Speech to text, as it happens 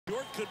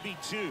Short could be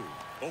 2.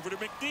 Over to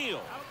McNeil.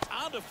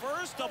 On to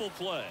first, double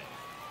play.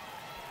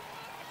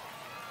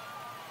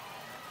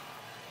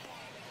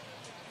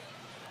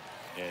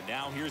 And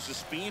now here's the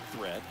speed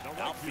threat.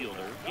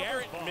 Outfielder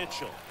Garrett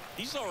Mitchell.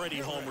 He's already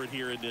homered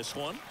here in this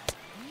one.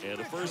 And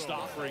the first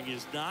offering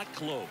is not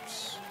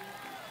close.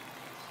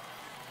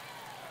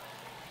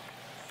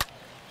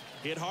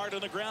 Hit hard on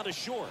the ground to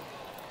short.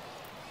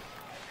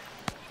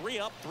 3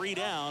 up, 3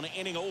 down,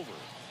 inning over.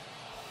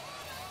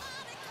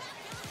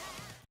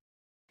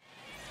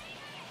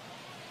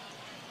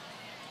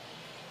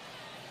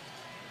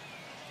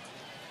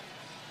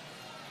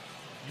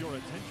 Your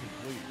attention,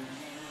 please.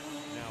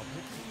 Now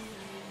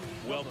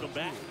pitching. Welcome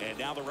back. And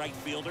now the right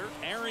fielder,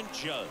 Aaron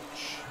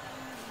Judge.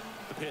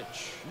 The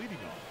pitch. Leading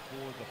off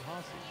for the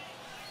posse,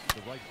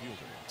 the right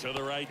fielder. To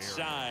the right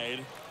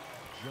side.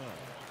 Judge.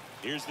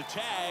 Here's the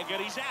tag,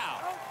 and he's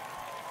out.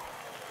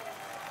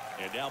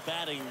 And now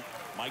batting,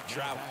 Mike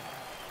Trout.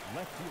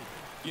 Left fielder.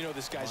 You know,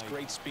 this guy's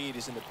great speed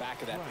is in the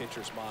back of that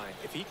pitcher's mind.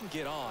 If he can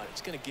get on,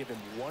 it's going to give him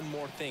one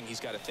more thing he's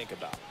got to think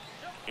about.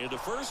 And the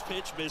first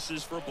pitch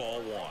misses for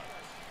ball 1.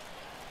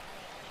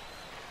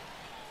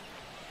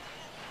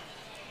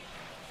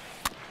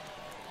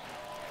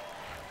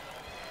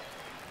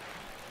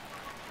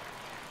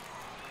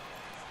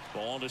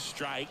 Ball to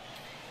strike.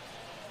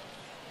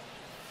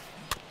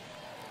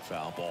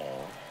 Foul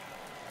ball.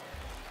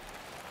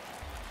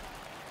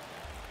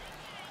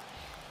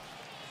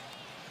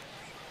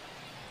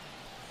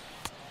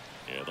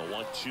 Yeah, the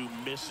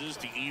 1-2 misses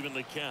to even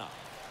the count.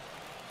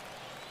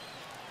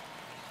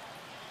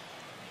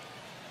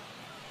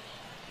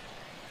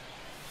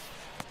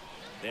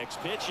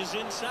 Next pitch is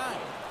inside,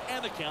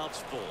 and the count's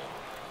full.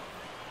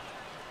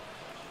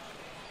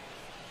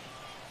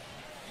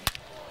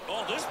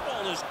 Oh, this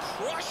ball is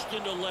crushed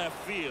into left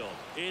field.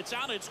 It's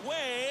on its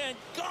way and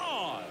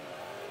gone.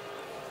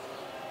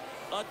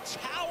 A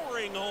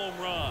towering home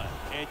run.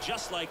 And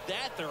just like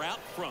that, they're out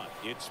front.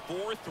 It's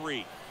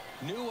 4-3.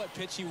 Knew what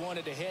pitch he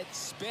wanted to hit.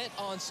 Spit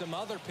on some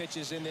other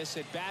pitches in this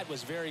at bat.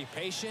 Was very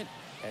patient,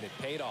 and it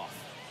paid off.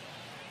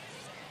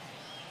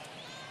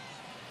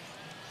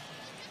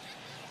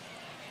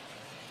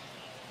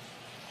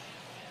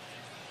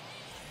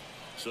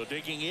 So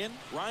digging in,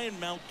 Ryan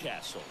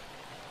Mountcastle.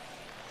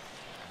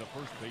 The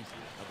first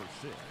baseman, number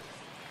 6,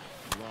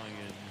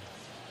 Ryan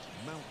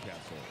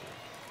Mountcastle.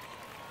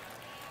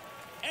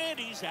 And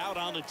he's out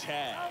on the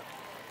tag.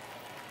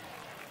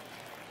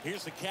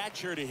 Here's the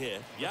catcher to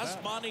hit,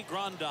 Yasmani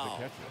Grandal,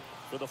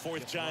 for the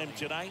 4th time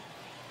tonight.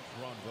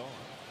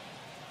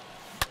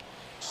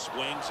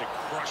 Swings and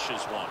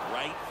crushes one.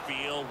 Right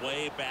field,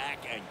 way back,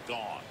 and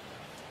gone.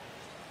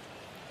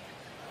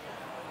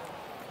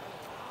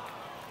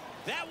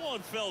 That one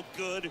felt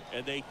good,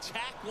 and they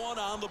tack one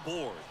on the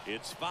board.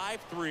 It's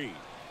 5-3.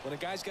 When a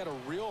guy's got a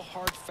real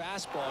hard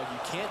fastball, you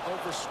can't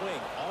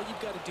overswing. All you've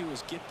got to do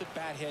is get the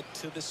bat head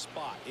to the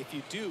spot. If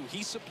you do,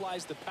 he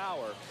supplies the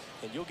power,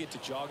 and you'll get to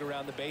jog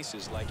around the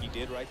bases like he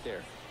did right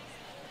there.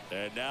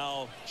 And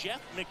now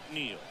Jeff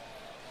McNeil.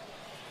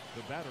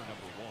 The batter,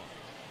 number 1,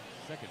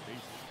 second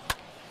baseman,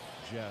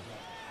 Jeff.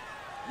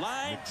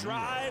 Line McNeil.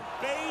 drive,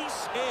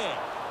 base hit.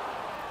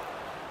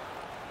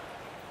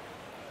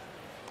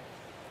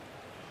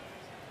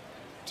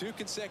 Two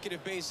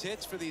consecutive base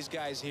hits for these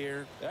guys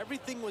here.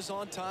 Everything was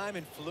on time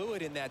and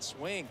fluid in that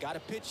swing. Got a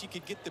pitch you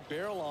could get the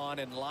barrel on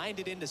and lined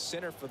it into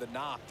center for the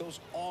knock.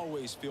 Those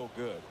always feel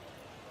good.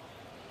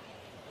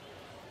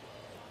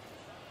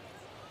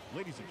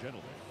 Ladies and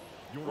gentlemen,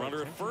 your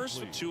runner at first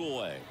with 2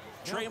 away.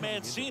 Trey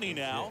Mancini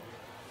now.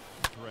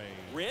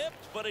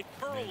 Ripped, but it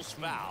curls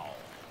foul.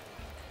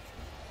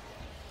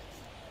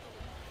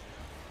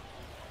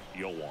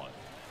 Yo 1.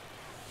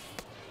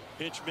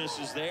 Pitch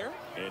misses there,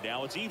 and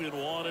now it's even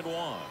 1-1.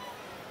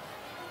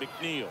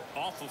 McNeil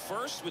off of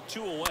first with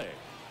 2 away.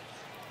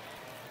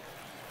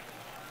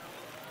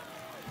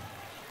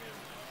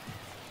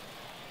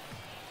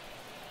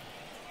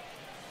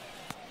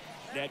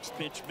 Next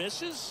pitch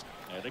misses,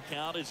 and the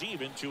count is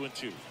even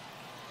 2-2.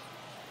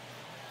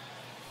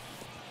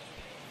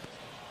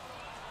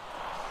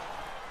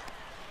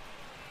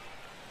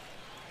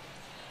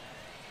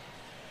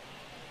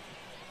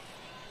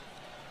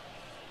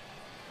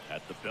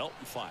 At the belt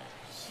and fires.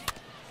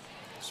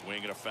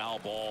 Swinging a foul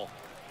ball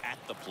at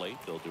the plate.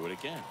 They'll do it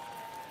again.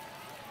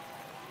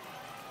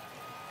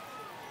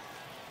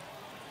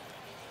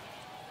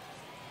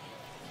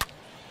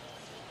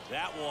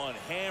 That one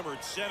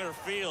hammered center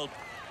field.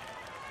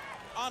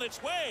 On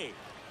its way.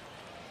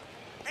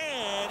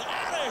 And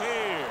out of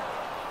here.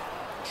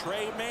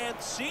 Trey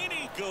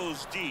Mancini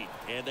goes deep.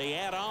 And they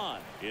add on.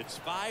 It's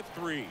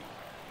 5-3.